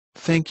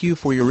Thank you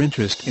for your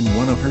interest in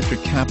one of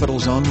Hertrich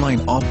Capitol's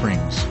online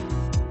offerings.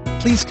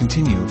 Please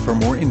continue for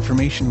more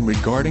information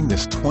regarding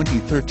this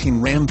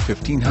 2013 Ram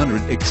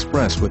 1500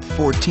 Express with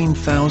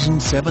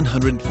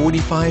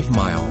 14,745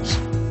 miles.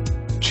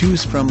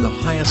 Choose from the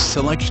highest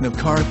selection of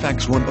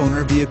CARFAX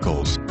one-owner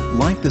vehicles,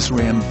 like this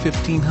Ram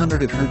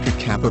 1500 at Hertrich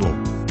Capitol.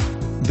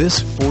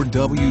 This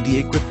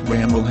 4WD-equipped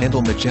Ram will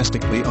handle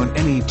majestically on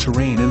any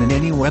terrain and in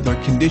any weather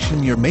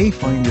condition you may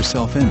find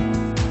yourself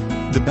in.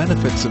 The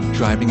benefits of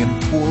driving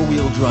a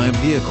four-wheel drive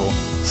vehicle,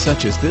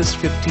 such as this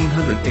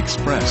 1500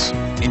 Express,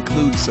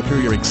 include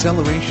superior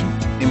acceleration,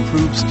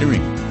 improved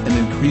steering, and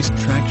increased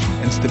traction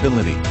and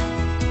stability.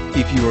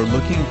 If you are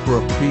looking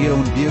for a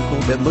pre-owned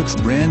vehicle that looks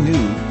brand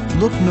new,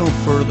 look no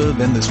further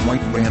than this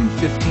white Ram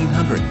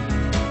 1500.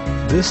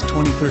 This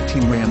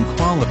 2013 Ram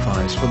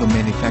qualifies for the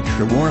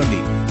manufacturer warranty,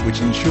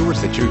 which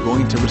ensures that you're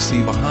going to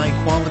receive a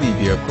high-quality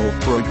vehicle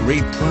for a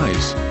great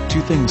price,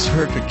 two things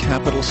Hertrich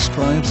Capitol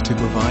strives to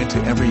provide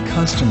to every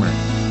customer.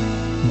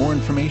 More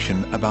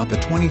information about the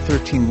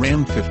 2013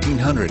 Ram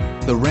 1500.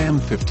 The Ram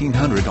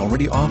 1500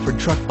 already offered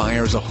truck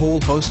buyers a whole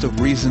host of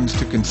reasons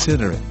to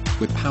consider it,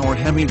 with power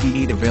Hemi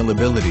V8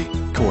 availability,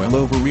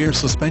 coilover rear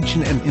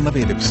suspension and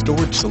innovative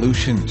storage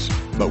solutions,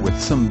 but with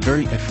some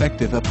very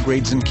effective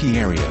upgrades in key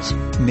areas,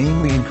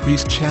 namely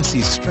increased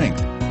chassis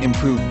strength,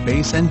 improved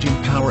base engine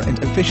power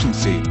and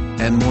efficiency,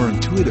 and more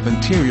intuitive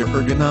interior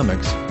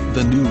ergonomics.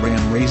 The new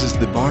Ram raises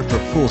the bar for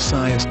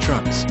full-size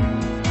trucks.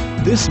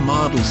 This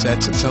model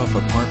sets itself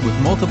apart with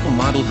multiple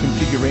model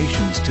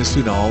configurations to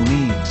suit all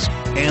needs,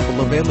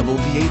 ample available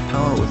V8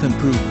 power with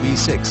improved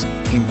V6,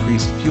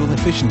 increased fuel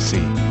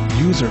efficiency,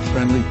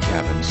 user-friendly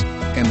cabins,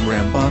 and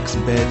Ram box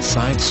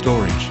bedside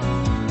storage.